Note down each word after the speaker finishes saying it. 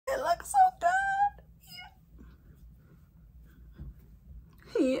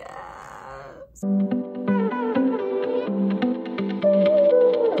Yes.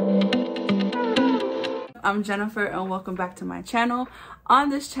 I'm Jennifer and welcome back to my channel. On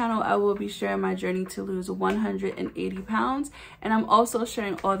this channel, I will be sharing my journey to lose 180 pounds, and I'm also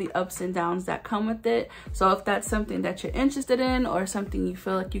sharing all the ups and downs that come with it. So if that's something that you're interested in or something you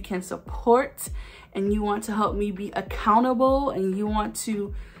feel like you can support and you want to help me be accountable and you want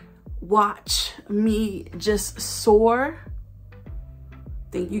to watch me just soar,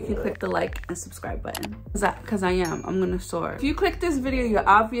 then you can click the like and subscribe button, because I'm gonna soar. If you click this video, you're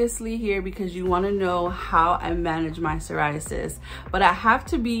obviously here because you want to know how I manage my psoriasis. But I have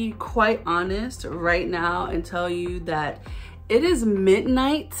to be quite honest right now and tell you that it is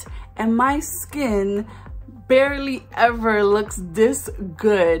midnight and my skin barely ever looks this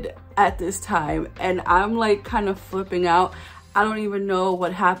good at this time, and I'm like kind of flipping out. I don't even know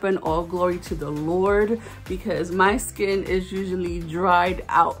what happened. All glory to the Lord, because my skin is usually dried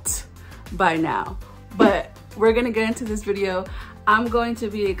out by now. But we're gonna get into this video. I'm going to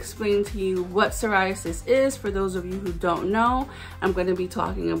be explaining to you what psoriasis is for those of you who don't know. I'm going to be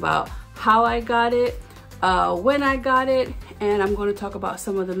talking about how I got it, when I got it, and I'm going to talk about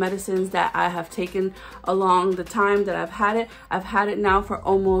some of the medicines that I have taken along the time that I've had it. I've had it now for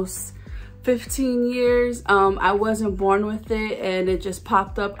almost 15 years. I wasn't born with it, and it just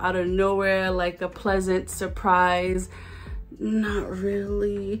popped up out of nowhere like a pleasant surprise. Not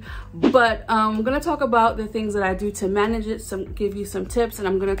really, but I'm gonna talk about the things that I do to manage it, give you some tips, and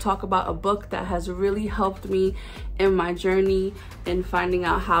I'm gonna talk about a book that has really helped me in my journey in finding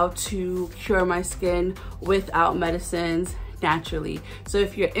out how to cure my skin without medicines naturally. So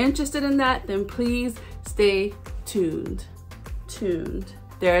if you're interested in that, then please stay tuned.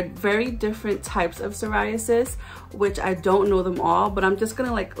 There are very different types of psoriasis, which I don't know them all, but I'm just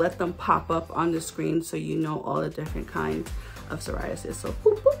gonna like let them pop up on the screen so you know all the different kinds of psoriasis. So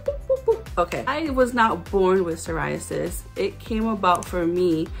boop, boop, boop, boop, boop. Okay, I was not born with psoriasis. It came about for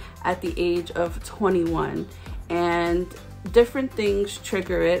me at the age of 21, and different things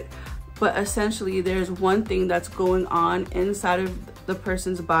trigger it, but essentially there's one thing that's going on inside of the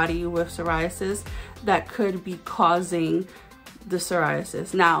person's body with psoriasis that could be causing the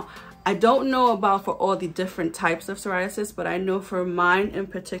psoriasis. Now, I don't know about for all the different types of psoriasis, but I know for mine in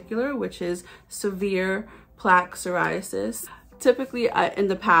particular, which is severe plaque psoriasis. Typically, in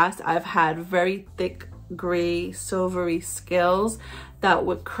the past, I've had very thick, gray, silvery scales that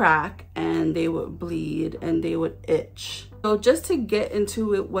would crack and they would bleed and they would itch. So just to get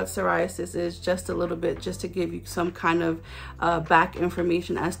into it, what psoriasis is just a little bit, just to give you some kind of back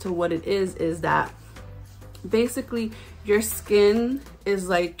information as to what it is that basically your skin is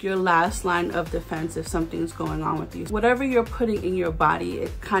like your last line of defense if something's going on with you. Whatever you're putting in your body,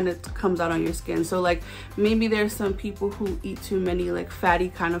 it kind of comes out on your skin. So like maybe there's some people who eat too many like fatty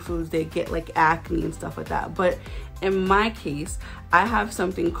kind of foods, they get like acne and stuff like that. But in my case, I have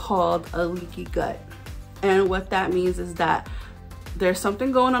something called a leaky gut. And what that means is that there's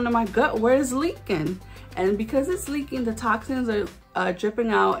something going on in my gut where it's leaking. And because it's leaking, the toxins are dripping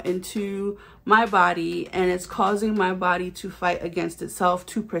out into my body, and it's causing my body to fight against itself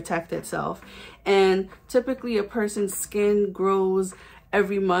to protect itself. And typically a person's skin grows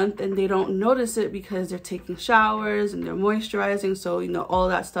every month and they don't notice it because they're taking showers and they're moisturizing. So, you know, all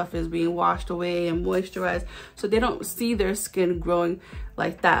that stuff is being washed away and moisturized. So they don't see their skin growing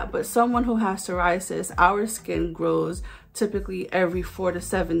like that. But someone who has psoriasis, our skin grows typically every 4 to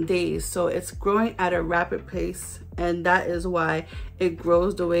 7 days. So it's growing at a rapid pace, and that is why it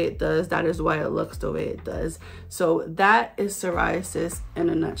grows the way it does. That is why it looks the way it does. So that is psoriasis in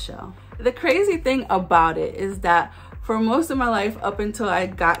a nutshell. The crazy thing about it is that for most of my life, up until I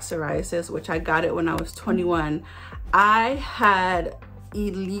got psoriasis, which I got it when I was 21, I had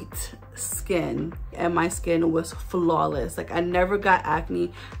elite skin and my skin was flawless. Like I never got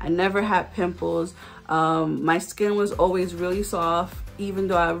acne, I never had pimples. My skin was always really soft, even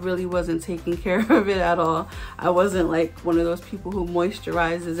though I really wasn't taking care of it at all. I wasn't like one of those people who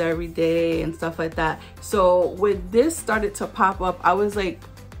moisturizes every day and stuff like that. So when this started to pop up, I was like,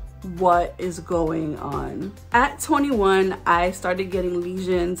 what is going on? At 21, I started getting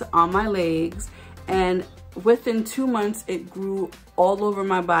lesions on my legs, and within 2 months, it grew all over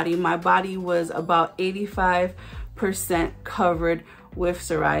my body. My body was about 85% covered with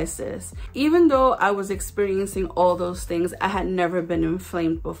psoriasis. Even though I was experiencing all those things, I had never been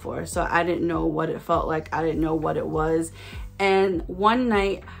inflamed before. So I didn't know what it felt like. I didn't know what it was. And one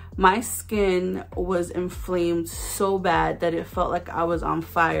night, my skin was inflamed so bad that it felt like I was on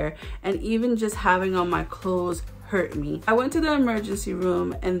fire. And even just having on my clothes hurt me. I went to the emergency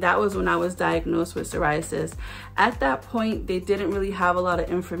room, and that was when I was diagnosed with psoriasis. At that point, they didn't really have a lot of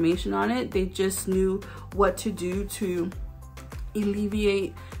information on it. They just knew what to do to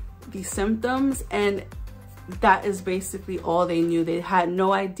alleviate the symptoms, and that is basically all they knew. They had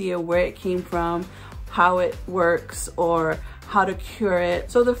no idea where it came from, how it works, or how to cure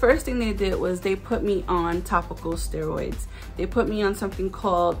it. So the first thing they did was they put me on topical steroids. They put me on something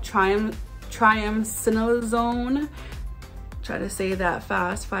called triamcinolone. Try to say that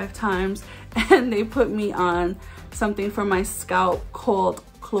fast 5 times. And they put me on something for my scalp called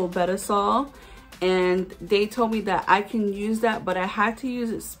clobetasol. And they told me that I can use that, but I had to use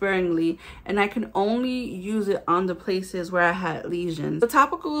it sparingly, and I can only use it on the places where I had lesions. The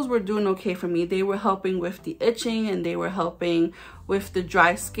topicals were doing okay for me. They were helping with the itching, and they were helping with the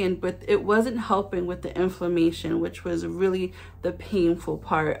dry skin, but it wasn't helping with the inflammation, which was really the painful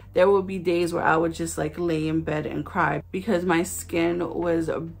part. There would be days where I would just like lay in bed and cry because my skin was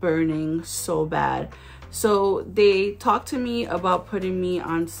burning so bad. So they talked to me about putting me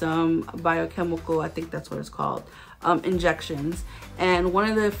on some biochemical, I think that's what it's called, injections. And one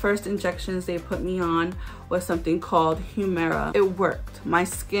of the first injections they put me on was something called Humira. It worked. My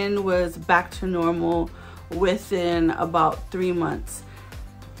skin was back to normal within about 3 months.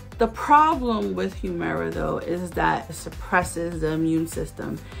 The problem with Humira though is that it suppresses the immune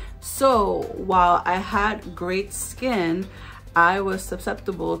system. So while I had great skin, I was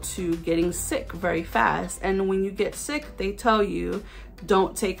susceptible to getting sick very fast. And when you get sick, they tell you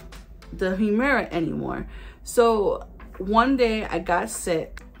don't take the Humira anymore. So one day I got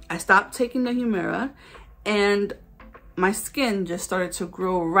sick, I stopped taking the Humira, and my skin just started to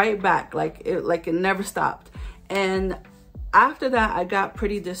grow right back, like it never stopped. And after that, I got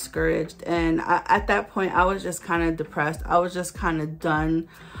pretty discouraged, and at that point I was just kind of depressed. I was just kind of done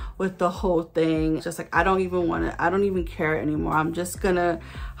with the whole thing. Just like, I don't even care anymore. I'm just gonna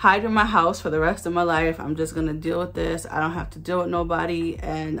hide in my house for the rest of my life. I'm just gonna deal with this. I don't have to deal with nobody,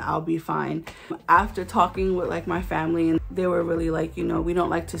 and I'll be fine. After talking with like my family, and they were really like, you know, we don't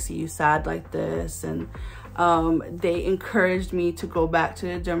like to see you sad like this, and they encouraged me to go back to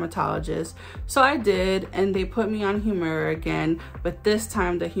the dermatologist. So I did, and they put me on Humira again, but this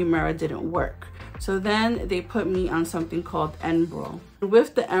time the Humira didn't work. So then they put me on something called Enbrel.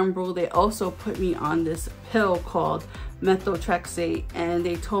 With the Enbrel, they also put me on this pill called methotrexate, and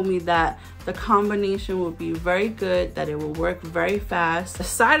they told me that the combination would be very good, that it will work very fast. The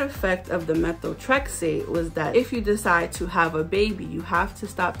side effect of the methotrexate was that if you decide to have a baby, you have to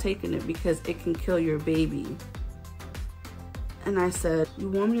stop taking it because it can kill your baby. And I said, you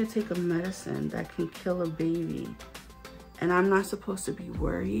want me to take a medicine that can kill a baby, and I'm not supposed to be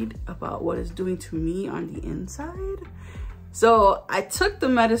worried about what it's doing to me on the inside? So I took the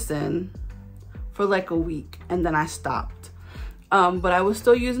medicine for like a week, and then I stopped. But I was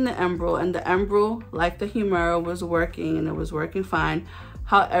still using the Enbrel, and the Enbrel, like the Humira, was working, and it was working fine.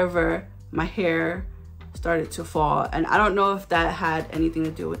 However, my hair started to fall, and I don't know if that had anything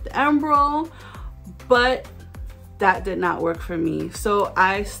to do with the Enbrel, but that did not work for me. So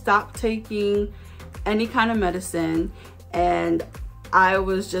I stopped taking any kind of medicine, and I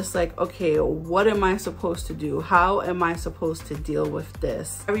was just like, okay, what am I supposed to do? How am I supposed to deal with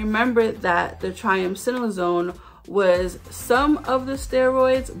this? I remember that the triamcinolone was some of the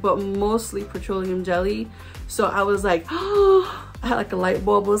steroids, but mostly petroleum jelly. So I was like, oh, I had like a light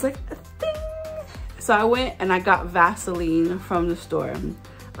bulb. It was like a thing. So I went and I got Vaseline from the store.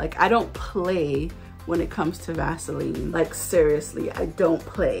 Like, I don't play when it comes to Vaseline. Like, seriously, I don't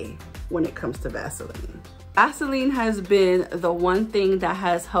play when it comes to Vaseline. Vaseline has been the one thing that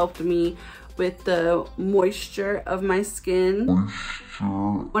has helped me with the moisture of my skin.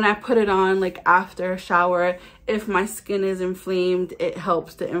 When I put it on, like after a shower, if my skin is inflamed, it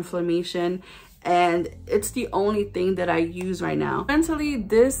helps the inflammation, and it's the only thing that I use right now. Mentally,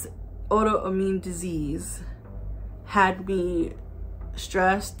 this autoimmune disease had me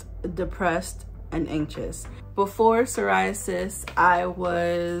stressed, depressed, and anxious. Before psoriasis, I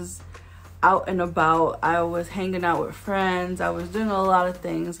was out and about. I was hanging out with friends. I was doing a lot of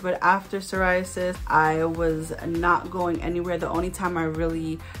things. But after psoriasis, I was not going anywhere. The only time I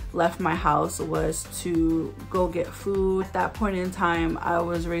really left my house was to go get food. At that point in time, I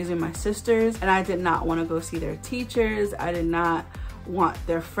was raising my sisters, and I did not want to go see their teachers. I did not want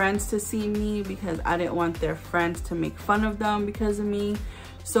their friends to see me because I didn't want their friends to make fun of them because of me.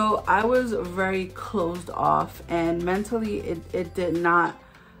 So I was very closed off, and mentally it did not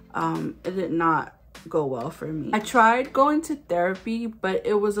go well for me. I tried going to therapy, but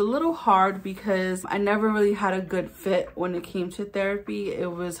it was a little hard because I never really had a good fit when it came to therapy.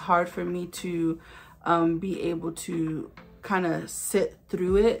 It was hard for me to be able to kind of sit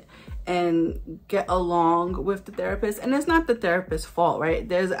through it and get along with the therapist. And it's not the therapist's fault,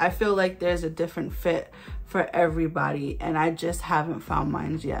 right? I feel like there's a different fit for everybody, and I just haven't found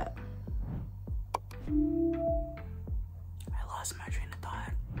mine yet. I lost my train of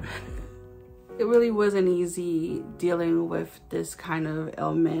thought. It really wasn't easy dealing with this kind of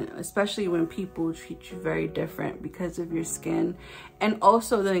ailment, especially when people treat you very different because of your skin, and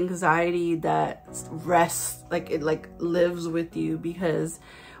also the anxiety that rests, it lives with you, because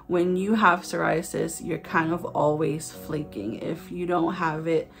when you have psoriasis, you're kind of always flaking. If you don't have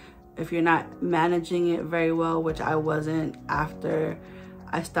it, if you're not managing it very well, which I wasn't after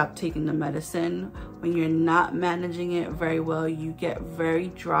I stopped taking the medicine, when you're not managing it very well, you get very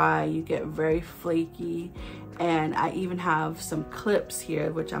dry, you get very flaky. And I even have some clips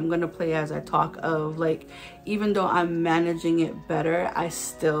here, which I'm gonna play as I talk, of even though I'm managing it better, I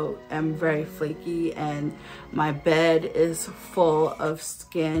still am very flaky, and my bed is full of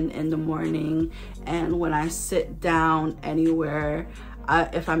skin in the morning. And when I sit down anywhere,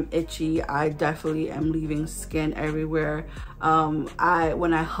 if I'm itchy, I definitely am leaving skin everywhere.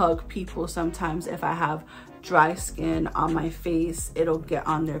 When I hug people, sometimes if I have dry skin on my face, it'll get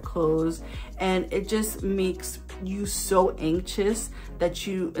on their clothes, and it just makes you so anxious that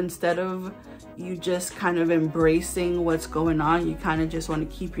instead of you just kind of embracing what's going on, you kind of just want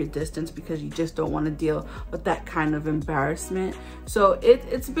to keep your distance because you just don't want to deal with that kind of embarrassment. So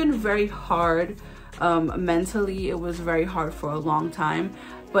it's been very hard. Mentally, it was very hard for a long time,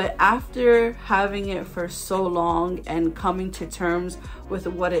 but after having it for so long and coming to terms with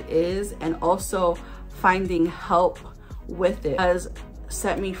what it is, and also finding help with it, has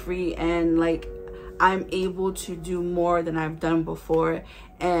set me free, and I'm able to do more than I've done before.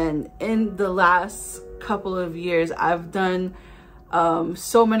 And in the last couple of years, I've done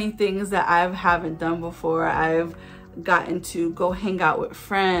so many things that I haven't done before. I've gotten to go hang out with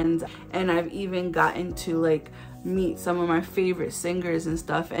friends, and I've even gotten to meet some of my favorite singers and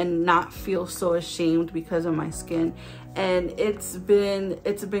stuff, and not feel so ashamed because of my skin. And it's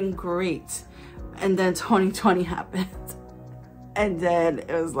been great. And then 2020 happened, and then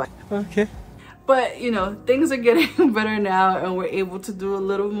it was okay. But things are getting better now, and we're able to do a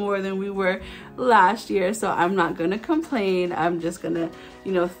little more than we were last year, so I'm not gonna complain. I'm just gonna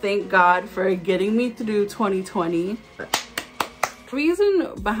thank God for getting me through 2020. The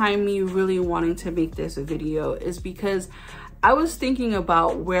reason behind me really wanting to make this a video is because I was thinking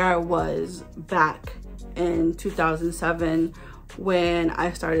about where I was back in 2007 when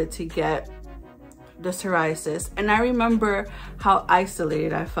I started to get the psoriasis, and I remember how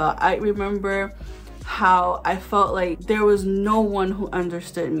isolated I felt. I remember how I felt like there was no one who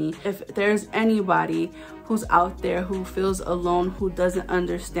understood me. If there's anybody who's out there who feels alone, who doesn't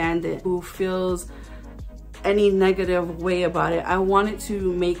understand it, who feels any negative way about it, I wanted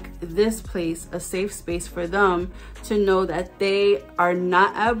to make this place a safe space for them to know that they are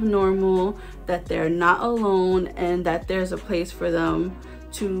not abnormal, that they're not alone, and that there's a place for them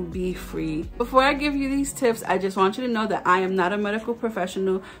to be free. Before I give you these tips, I just want you to know that I am not a medical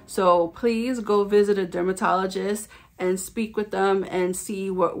professional, so please go visit a dermatologist and speak with them and see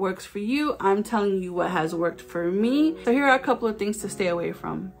what works for you. I'm telling you what has worked for me. So here are a couple of things to stay away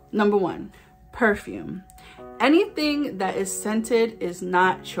from. Number one, perfume. Anything that is scented is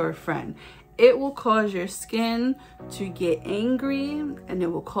not your friend. It will cause your skin to get angry, and it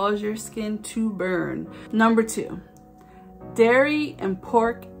will cause your skin to burn. Number two, dairy and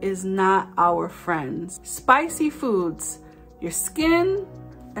pork is not our friends. Spicy foods, your skin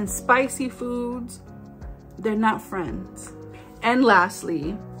and spicy foods, they're not friends. And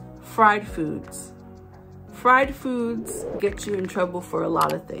lastly, fried foods. Fried foods get you in trouble for a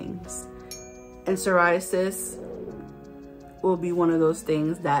lot of things. And psoriasis will be one of those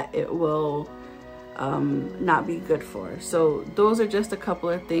things that it will not be good for. So those are just a couple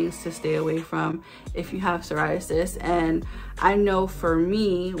of things to stay away from if you have psoriasis. And I know for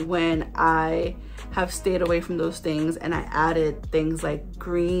me, when I have stayed away from those things and I added things like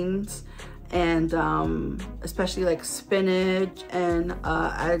greens and especially like spinach, and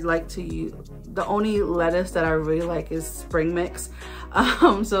I like to use, the only lettuce that I really like is spring mix.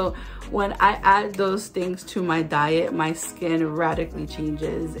 So when I add those things to my diet, my skin radically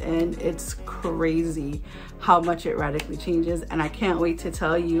changes, and it's crazy how much it radically changes. And I can't wait to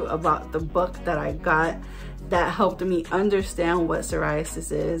tell you about the book that I got that helped me understand what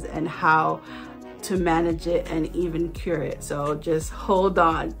psoriasis is and how to manage it and even cure it. So just hold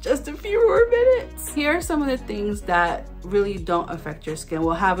on just a few more minutes. Here are some of the things that really don't affect your skin,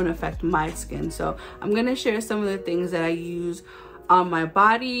 will have an effect my skin. So I'm gonna share some of the things that I use on my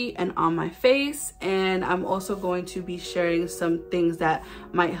body and on my face, and I'm also going to be sharing some things that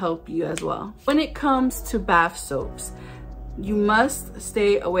might help you as well. When it comes to bath soaps, you must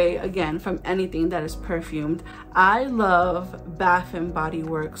stay away again from anything that is perfumed. I love Bath and Body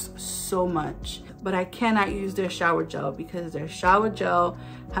Works so much, but I cannot use their shower gel because their shower gel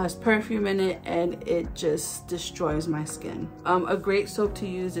has perfume in it and it just destroys my skin. A great soap to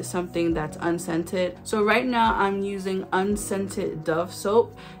use is something that's unscented. So right now I'm using unscented Dove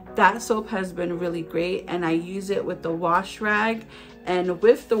soap. That soap has been really great, and I use it with the wash rag. And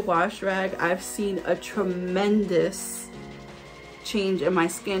with the wash rag, I've seen a tremendous change in my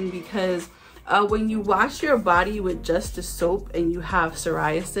skin, because when you wash your body with just the soap and you have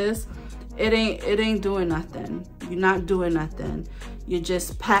psoriasis, it ain't doing nothing. You're not doing nothing. You're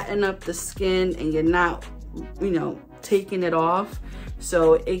just patting up the skin and you're not, you know, taking it off.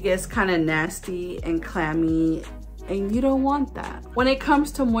 So it gets kind of nasty and clammy, and you don't want that. When it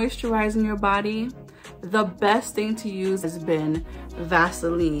comes to moisturizing your body, the best thing to use has been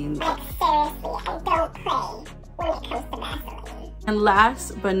Vaseline. Like seriously, I don't play when it comes to Vaseline. And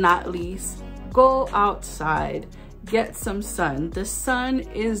last but not least, go outside. Get some sun. The sun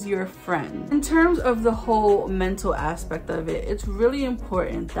is your friend. In terms of the whole mental aspect of it, it's really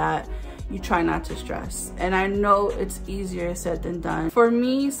important that you try not to stress. And I know it's easier said than done. For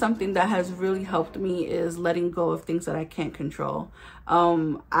me, something that has really helped me is letting go of things that I can't control.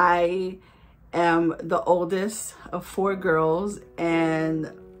 I am the oldest of 4 girls,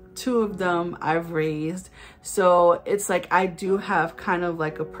 and 2 of them I've raised. So it's like I do have kind of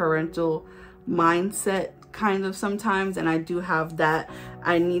like a parental mindset kind of sometimes, and I do have that.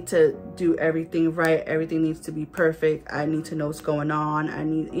 I need to do everything right. Everything needs to be perfect. I need to know what's going on. I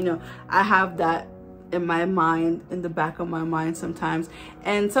need, you know, I have that in my mind, in the back of my mind sometimes.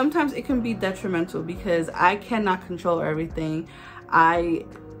 And sometimes it can be detrimental because I cannot control everything. I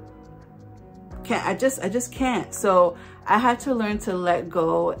just can't. So I had to learn to let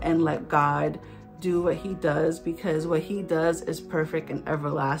go and let God do what he does, because what he does is perfect and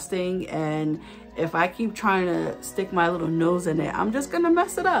everlasting. And if I keep trying to stick my little nose in it, I'm just gonna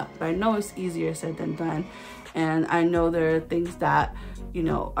mess it up. I know it's easier said than done, and I know there are things that, you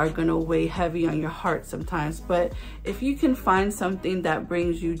know, are gonna weigh heavy on your heart sometimes. But if you can find something that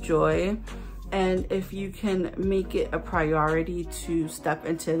brings you joy, and if you can make it a priority to step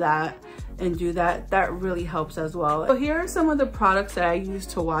into that and do that, that really helps as well. So here are some of the products that I use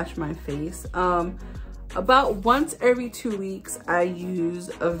to wash my face. About once every 2 weeks, I use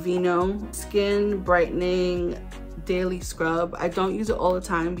Aveeno Skin Brightening Daily Scrub. I don't use it all the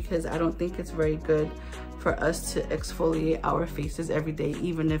time because I don't think it's very good for us to exfoliate our faces every day,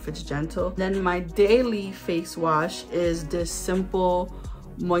 even if it's gentle. Then my daily face wash is this simple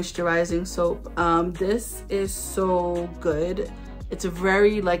moisturizing soap. This is so good. It's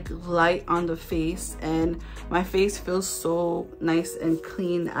very like light on the face, and my face feels so nice and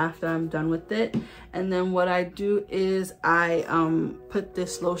clean after I'm done with it. And then what I do is I put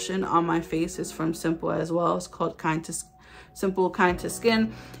this lotion on my face. It's from Simple as well. It's called Simple Kind to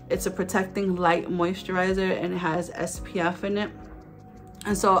Skin. It's a protecting light moisturizer, and it has SPF in it.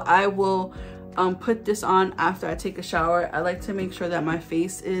 And so I will put this on after I take a shower. I like to make sure that my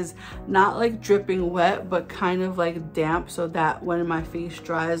face is not like dripping wet, but kind of like damp, so that when my face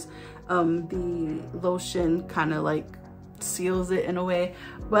dries, the lotion kind of like seals it in a way.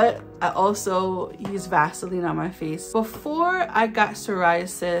 But I also use Vaseline on my face. Before I got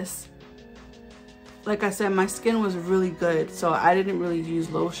psoriasis, like I said, my skin was really good, so I didn't really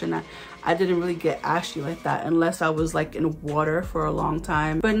use lotion. I didn't really get ashy like that unless I was like in water for a long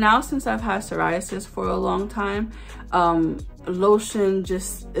time. But now, since I've had psoriasis for a long time, lotion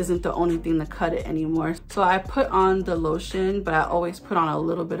just isn't the only thing to cut it anymore. So I put on the lotion, but I always put on a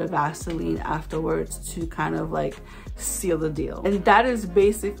little bit of Vaseline afterwards to kind of like seal the deal. And that is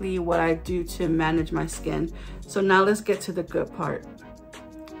basically what I do to manage my skin. So now let's get to the good part.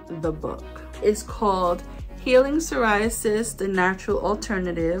 The book is called Healing Psoriasis, the Natural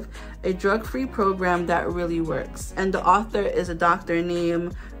Alternative, a drug-free program that really works. And the author is a doctor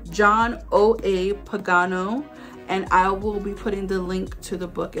named John O.A. Pagano, and I will be putting the link to the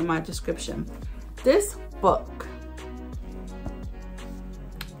book in my description. This book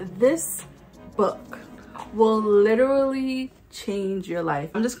will literally change your life.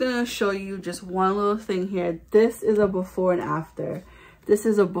 I'm just gonna show you just one little thing here. This is a before and after. This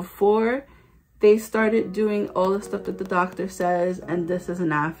is a before they started doing all the stuff that the doctor says, and this is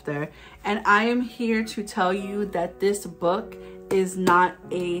an after. And I am here to tell you that this book is not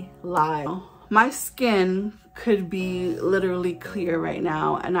a lie. My skin could be literally clear right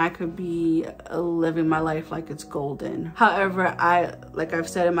now and I could be living my life like it's golden. However, like I've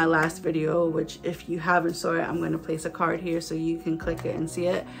said in my last video, which if you haven't saw it, I'm going to place a card here so you can click it and see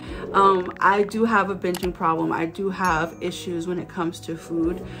it. I do have a binging problem. I do have issues when it comes to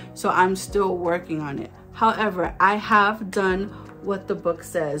food, so I'm still working on it. However, I have done what the book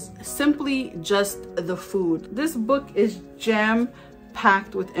says, simply just the food. This book is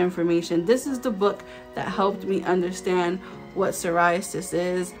jam-packed with information. This is the book that helped me understand what psoriasis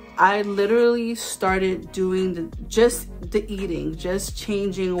is. I literally started doing just the eating, just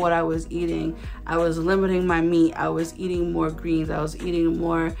changing what I was eating. I was limiting my meat. I was eating more greens. I was eating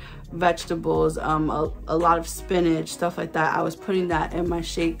more vegetables, a lot of spinach, stuff like that. I was putting that in my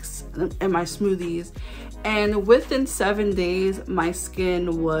shakes, in my smoothies. And within 7 days, my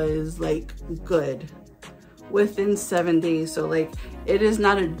skin was like good. Within 7 days. So like, it is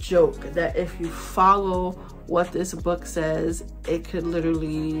not a joke that if you follow what this book says, it could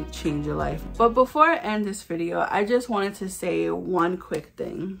literally change your life. But before I end this video, I just wanted to say one quick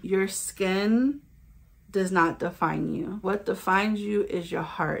thing. Your skin does not define you. What defines you is your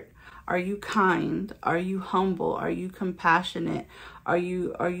heart. Are you kind? Are you humble? Are you compassionate? Are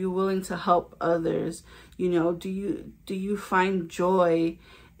you willing to help others? You know, do you find joy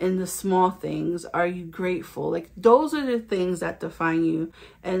in the small things? Are you grateful? Like, those are the things that define you,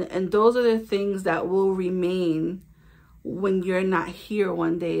 and those are the things that will remain when you're not here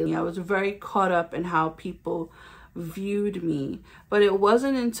one day. I was very caught up in how people viewed me, but it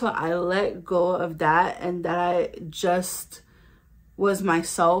wasn't until I let go of that and that I just was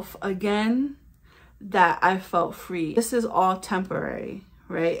myself again that I felt free. This is all temporary,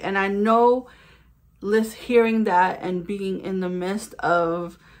 right? And I know hearing that and being in the midst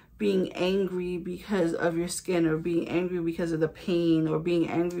of being angry because of your skin, or being angry because of the pain, or being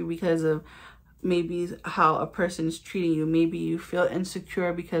angry because of maybe how a person is treating you, maybe you feel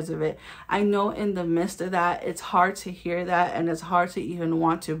insecure because of it. I know in the midst of that, it's hard to hear that, and it's hard to even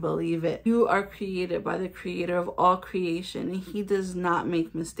want to believe it. You are created by the creator of all creation, and he does not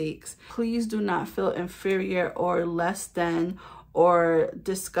make mistakes. Please do not feel inferior or less than or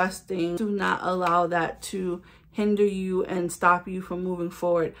disgusting. Do not allow that to hinder you and stop you from moving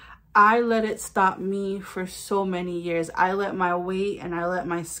forward. I let it stop me for so many years. I let my weight and I let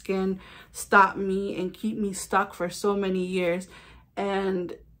my skin stop me and keep me stuck for so many years.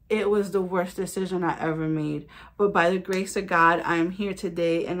 And it was the worst decision I ever made. But by the grace of God, I am here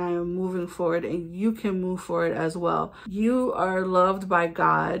today and I am moving forward, and you can move forward as well. You are loved by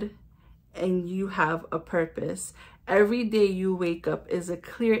God and you have a purpose. Every day you wake up is a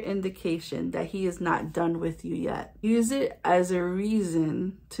clear indication that he is not done with you yet. Use it as a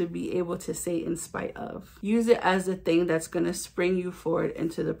reason to be able to say in spite of. Use it as the thing that's going to spring you forward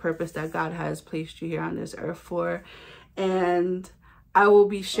into the purpose that God has placed you here on this earth for. And I will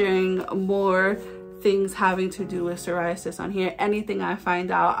be sharing more things having to do with psoriasis on here. Anything I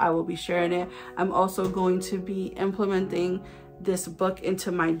find out, I will be sharing it. I'm also going to be implementing this book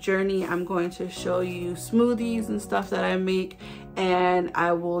into my journey. I'm going to show you smoothies and stuff that I make, and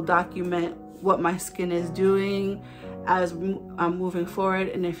I will document what my skin is doing as I'm moving forward.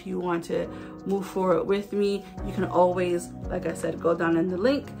 And if you want to move forward with me, you can always, like I said, go down in the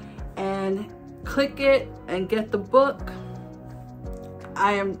link and click it and get the book.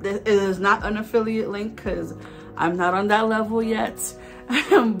 It is not an affiliate link because I'm not on that level yet,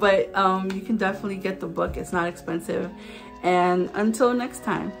 but you can definitely get the book. It's not expensive. And until next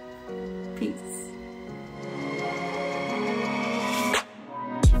time, peace.